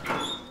they?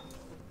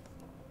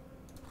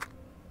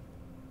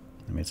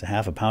 I mean, it's a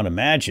half a pound of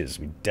matches.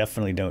 We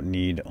definitely don't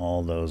need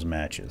all those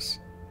matches.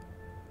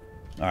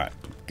 Alright,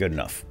 good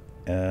enough.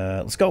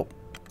 Let's go.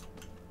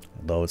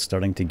 Although it's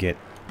starting to get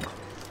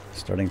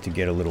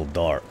a little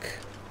dark.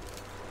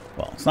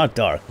 Well, it's not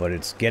dark, but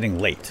it's getting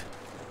late.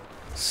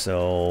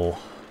 So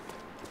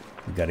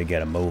we gotta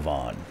get a move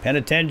on.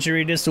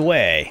 Penitentiary this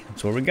way.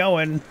 That's where we're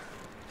going.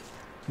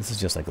 This is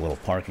just like a little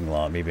parking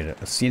lot. Maybe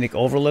a scenic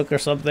overlook or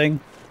something.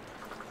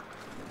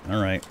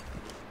 Alright.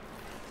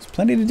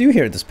 Plenty to do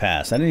here at this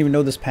pass. I didn't even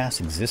know this pass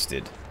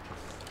existed.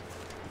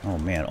 Oh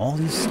man, all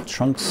these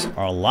trunks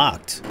are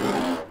locked.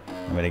 I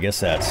mean, I guess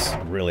that's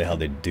really how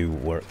they do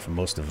work for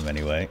most of them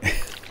anyway.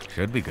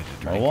 Should be good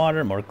to drink. More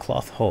water, more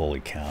cloth.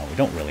 Holy cow. We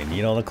don't really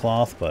need all the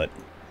cloth, but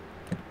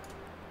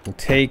we'll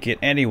take it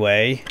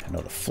anyway.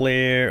 Another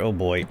flare. Oh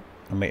boy.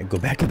 I might go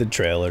back to the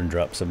trailer and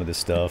drop some of this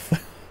stuff.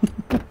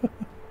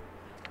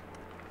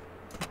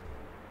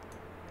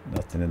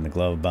 Nothing in the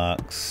glove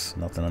box.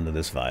 Nothing under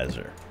this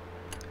visor.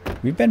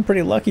 We've been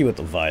pretty lucky with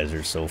the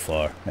visors so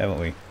far, haven't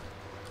we?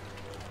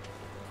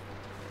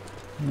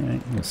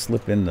 Alright, I'm gonna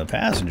slip in the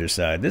passenger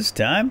side this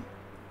time.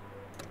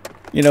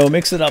 You know,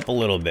 mix it up a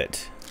little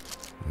bit.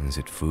 Is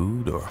it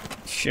food or?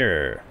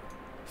 Sure.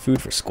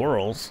 Food for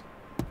squirrels.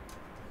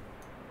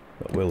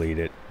 But we'll eat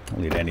it.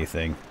 We'll eat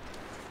anything.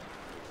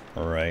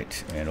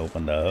 Alright, and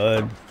open the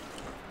hood.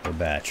 The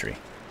battery.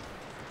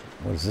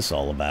 What is this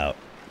all about?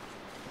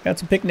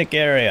 That's a picnic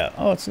area.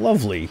 Oh, it's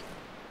lovely.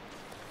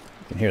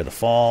 You can hear the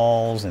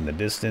falls in the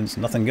distance.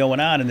 Nothing going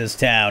on in this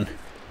town.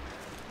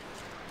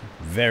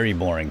 Very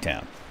boring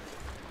town.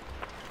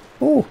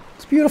 Oh,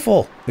 it's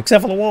beautiful.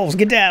 Except for the wolves.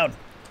 Get down.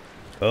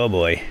 Oh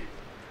boy.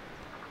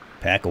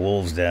 Pack of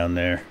wolves down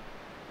there.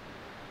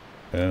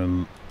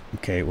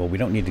 Okay, well, we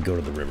don't need to go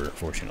to the river,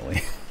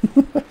 fortunately.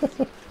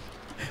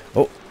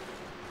 Oh,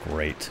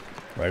 great.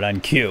 Right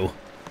on cue.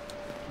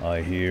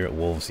 I hear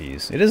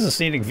wolvesies. It is a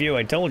scenic view,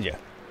 I told you.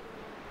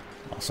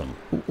 Awesome.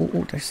 Ooh,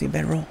 did I see a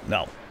bedroll?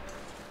 No.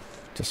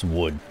 Just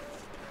wood.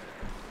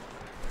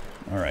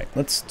 Alright,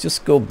 let's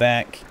just go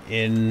back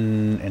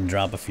in and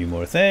drop a few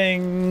more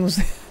things.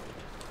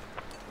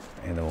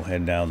 And then we'll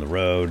head down the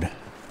road.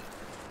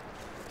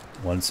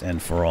 once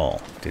and for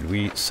all. Did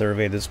we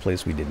survey this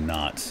place? We did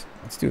not.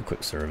 Let's do a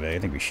quick survey. I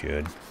think we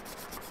should.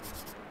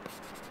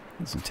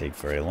 Doesn't take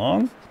very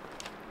long.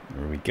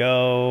 There we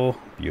go.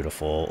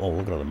 Beautiful. Oh,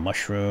 look at all the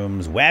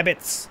mushrooms,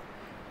 wabbits,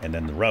 and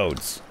then the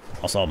roads.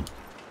 Awesome.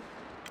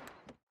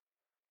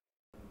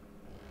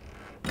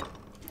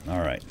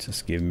 Alright,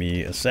 just give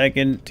me a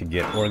second to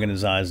get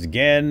organized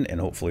again, and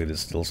hopefully there's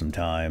still some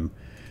time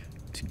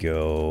to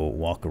go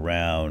walk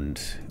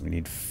around. We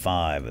need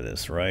 5 of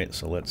this, right?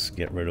 So let's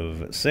get rid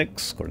of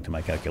 6, according to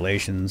my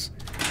calculations.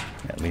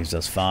 That leaves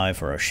us 5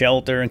 for our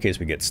shelter, in case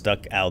we get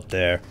stuck out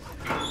there.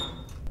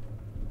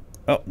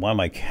 Oh, why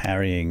am I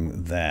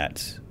carrying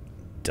that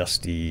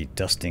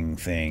dusting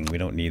thing? We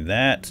don't need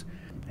that.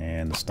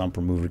 And the stump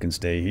remover can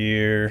stay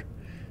here.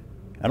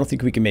 I don't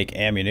think we can make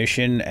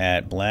ammunition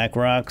at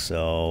Blackrock,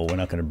 so we're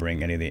not going to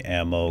bring any of the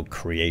ammo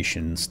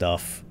creation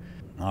stuff.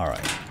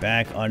 Alright,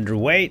 back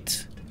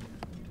underweight.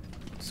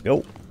 Let's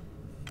go.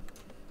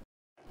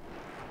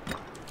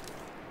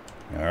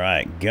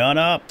 Alright, gun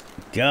up.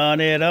 Gun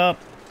it up.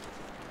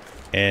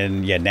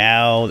 And yeah,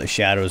 now the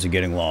shadows are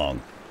getting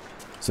long.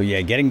 So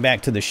yeah, getting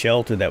back to the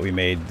shelter that we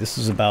made, this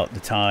is about the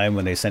time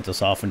when they sent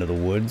us off into the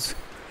woods.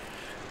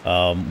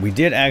 We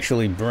did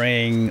actually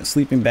bring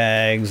sleeping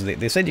bags.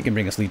 They said you can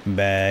bring a sleeping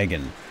bag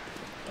and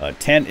a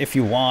tent if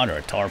you want, or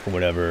a tarp or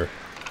whatever,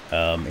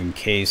 in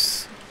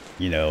case,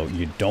 you know,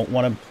 you don't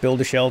want to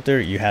build a shelter.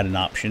 You had an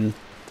option.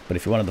 But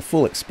if you wanted the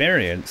full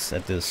experience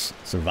at this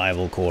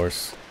survival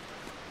course,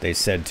 they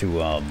said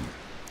to,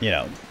 you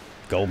know,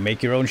 go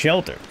make your own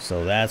shelter.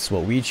 So that's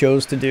what we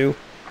chose to do.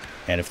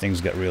 And if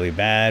things got really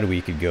bad,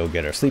 we could go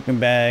get our sleeping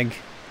bag.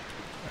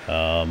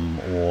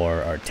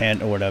 Or our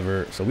tent or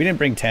whatever. So we didn't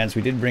bring tents.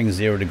 We did bring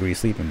 0-degree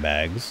sleeping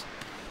bags.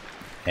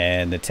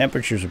 And the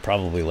temperatures were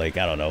probably like,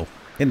 I don't know,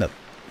 in the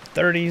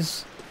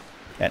 30s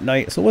at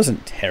night. So it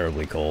wasn't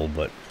terribly cold,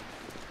 but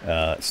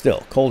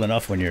still cold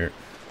enough when you're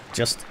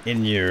just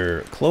in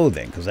your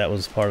clothing. Because that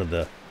was part of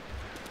the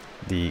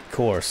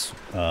course.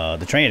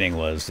 The training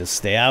was just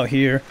stay out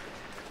here.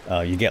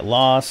 You get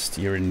lost,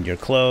 you're in your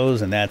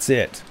clothes, and that's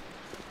it.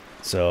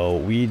 So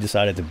we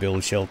decided to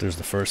build shelters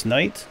the first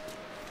night.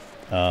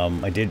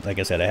 I did, like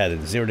I said, I had a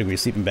 0-degree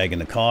sleeping bag in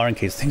the car in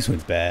case things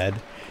went bad.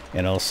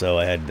 And also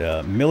I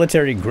had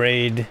military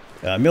grade,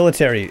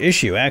 military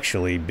issue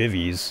actually,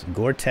 bivvies,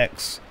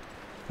 Gore-Tex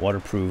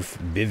waterproof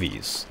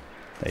bivvies.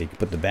 You can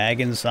put the bag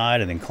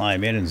inside and then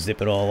climb in and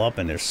zip it all up,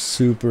 and they're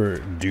super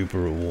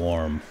duper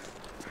warm.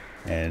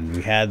 And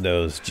we had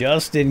those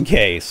just in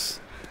case.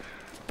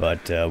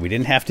 But we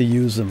didn't have to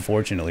use them,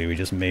 fortunately. We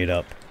just made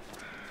up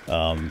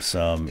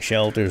some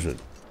shelters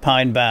with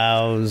pine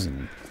boughs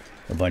and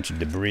a bunch of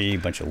debris, a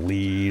bunch of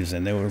leaves,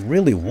 and they were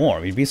really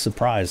warm. You'd be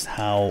surprised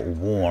how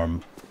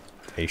warm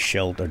a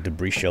shelter,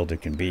 debris shelter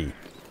can be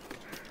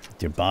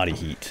with your body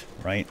heat,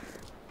 right?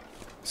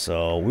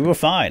 So we were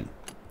fine,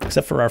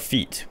 except for our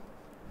feet.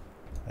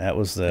 That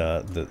was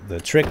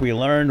the trick we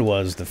learned,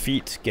 was the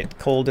feet get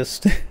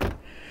coldest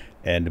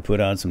and to put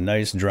on some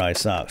nice dry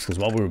socks, because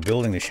while we were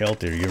building the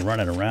shelter, you're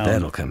running around.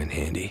 That'll come in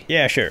handy.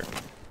 Yeah, sure.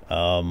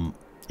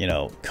 You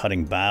know,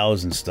 cutting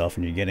boughs and stuff,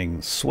 and you're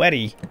getting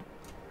sweaty.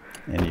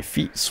 And your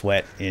feet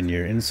sweat in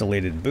your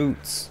insulated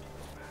boots.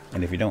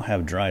 And if you don't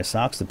have dry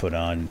socks to put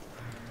on,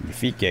 your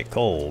feet get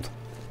cold.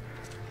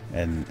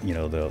 And, you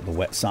know, the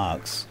wet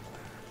socks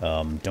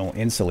don't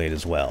insulate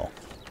as well.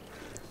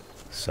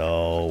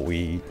 So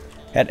we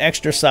had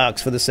extra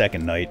socks for the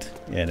second night,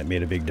 and it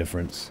made a big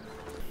difference.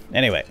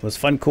 Anyway, it was a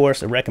fun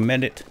course. I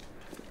recommend it.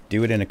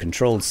 Do it in a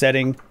controlled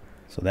setting.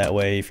 So that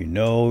way, if you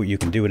know you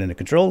can do it in a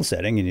controlled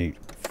setting and you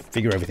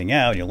figure everything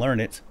out, you learn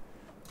it,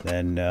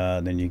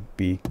 then you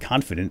be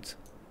confident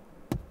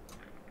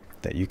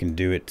that you can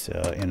do it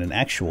in an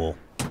actual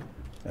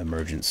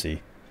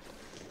emergency.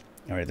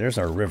 All right, there's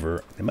our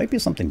river. There might be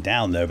something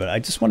down there, but I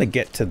just want to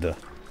get to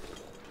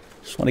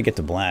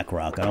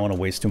Blackrock. I don't want to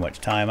waste too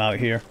much time out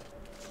here.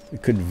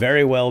 It could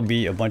very well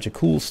be a bunch of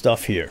cool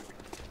stuff here,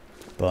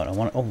 but I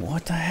want to. Oh,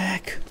 what the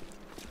heck?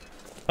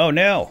 Oh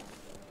no!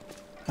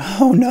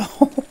 Oh no!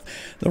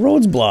 The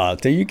road's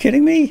blocked. Are you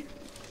kidding me?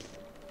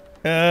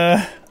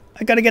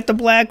 I gotta get to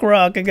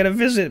Blackrock. I gotta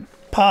visit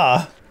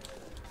Pa.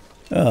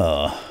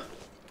 Oh,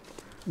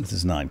 this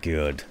is not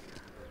good.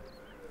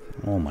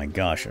 Oh my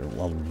gosh, a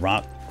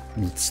rock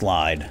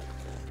slide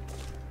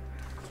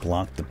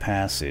blocked the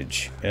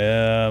passage.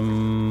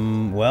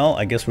 Well,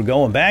 I guess we're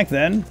going back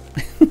then.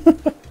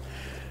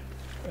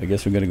 I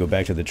guess we're gonna go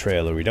back to the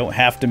trailer. We don't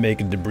have to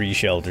make a debris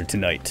shelter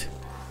tonight,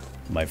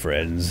 my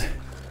friends.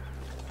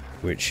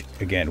 Which,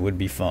 again, would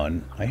be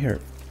fun. I hear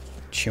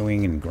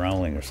chewing and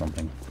growling or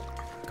something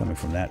coming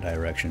from that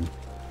direction.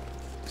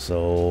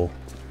 So,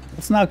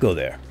 let's not go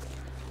there.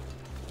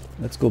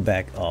 Let's go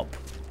back up.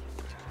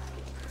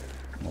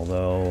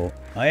 Although,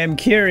 I am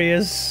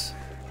curious.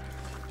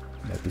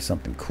 Might be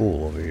something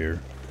cool over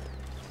here.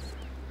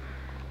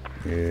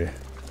 Yeah.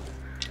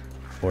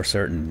 Or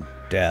certain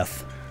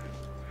death.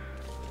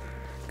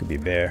 Could be a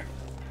bear.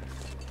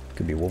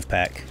 Could be a wolf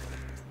pack.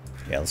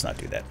 Yeah, let's not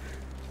do that.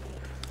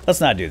 Let's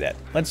not do that.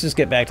 Let's just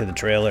get back to the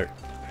trailer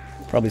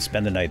Probably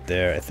spend the night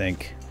there, I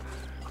think.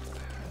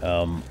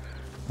 Well,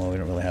 we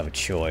don't really have a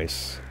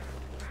choice,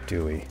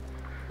 do we?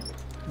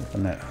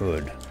 Open that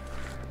hood.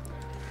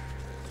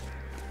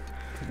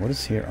 What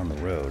is here on the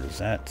road? Is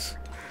that...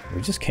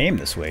 We just came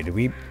this way. Did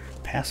we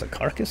pass a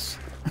carcass?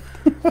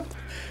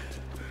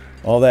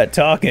 All that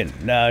talking.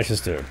 No, it's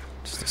just a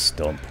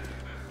stump.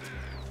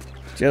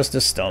 Just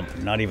a stump.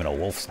 Not even a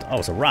wolf stump. Oh,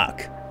 it's a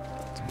rock.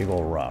 It's a big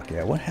old rock.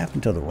 Yeah, what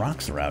happened to the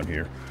rocks around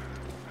here?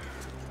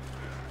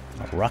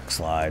 Rock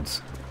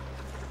slides.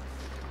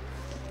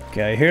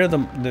 Okay, I hear the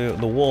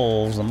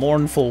wolves, the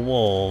mournful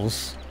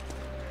wolves.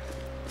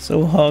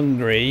 So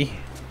hungry.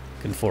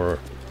 Looking for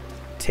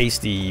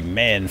tasty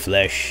man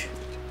flesh.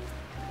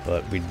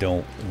 But we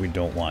don't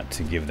want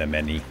to give them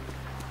any.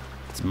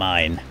 It's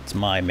mine. It's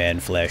my man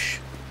flesh.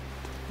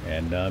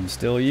 And I'm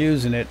still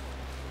using it.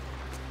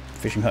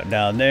 Fishing hut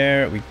down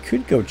there. We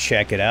could go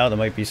check it out. There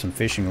might be some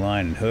fishing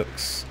line and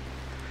hooks.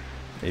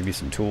 Maybe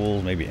some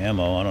tools, maybe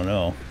ammo, I don't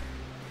know.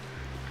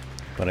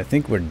 But I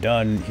think we're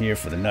done here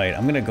for the night.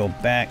 I'm gonna go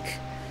back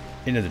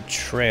into the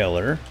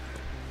trailer.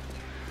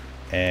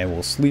 And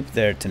we'll sleep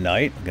there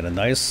tonight. We'll get a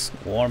nice,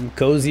 warm,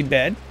 cozy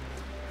bed.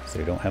 So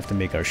we don't have to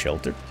make our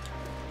shelter.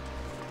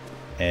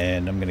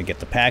 And I'm gonna get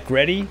the pack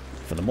ready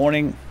for the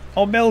morning.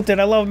 Oh, Milton!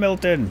 I love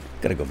Milton!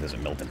 Gotta go visit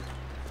Milton.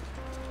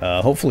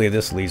 Hopefully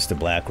this leads to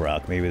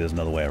Blackrock. Maybe there's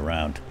another way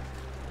around.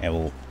 And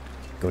we'll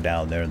go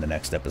down there in the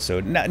next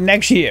episode.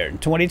 Next year,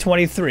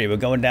 2023, we're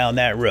going down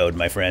that road,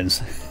 my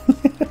friends.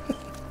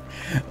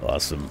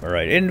 Awesome.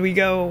 Alright, in we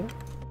go.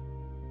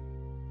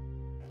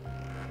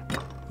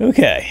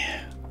 Okay.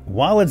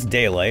 While it's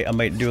daylight, I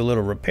might do a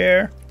little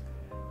repair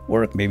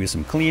work, maybe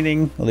some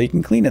cleaning. Although you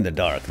can clean in the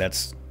dark.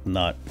 That's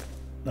not...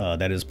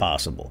 that is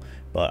possible.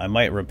 But I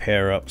might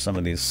repair up some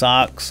of these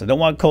socks. I don't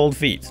want cold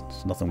feet.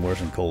 There's nothing worse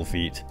than cold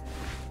feet.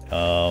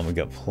 We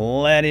got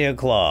plenty of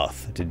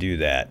cloth to do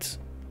that.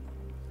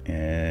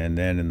 And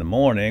then in the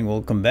morning,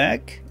 we'll come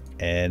back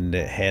and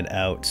head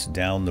out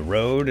down the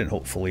road. And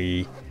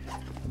hopefully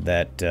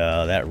that,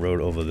 that road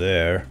over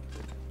there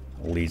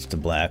leads to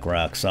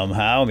Blackrock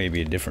somehow.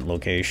 Maybe a different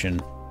location.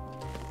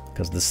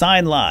 Because the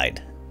sign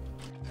lied.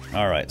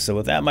 Alright, so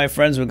with that, my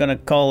friends, we're going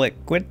to call it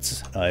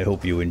quits. I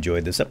hope you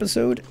enjoyed this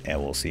episode, and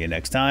we'll see you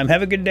next time.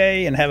 Have a good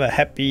day, and have a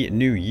happy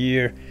new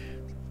year.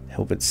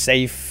 Hope it's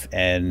safe,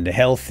 and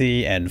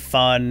healthy, and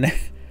fun.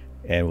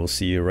 And we'll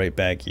see you right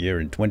back here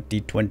in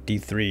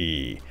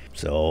 2023.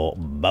 So,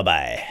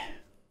 bye-bye.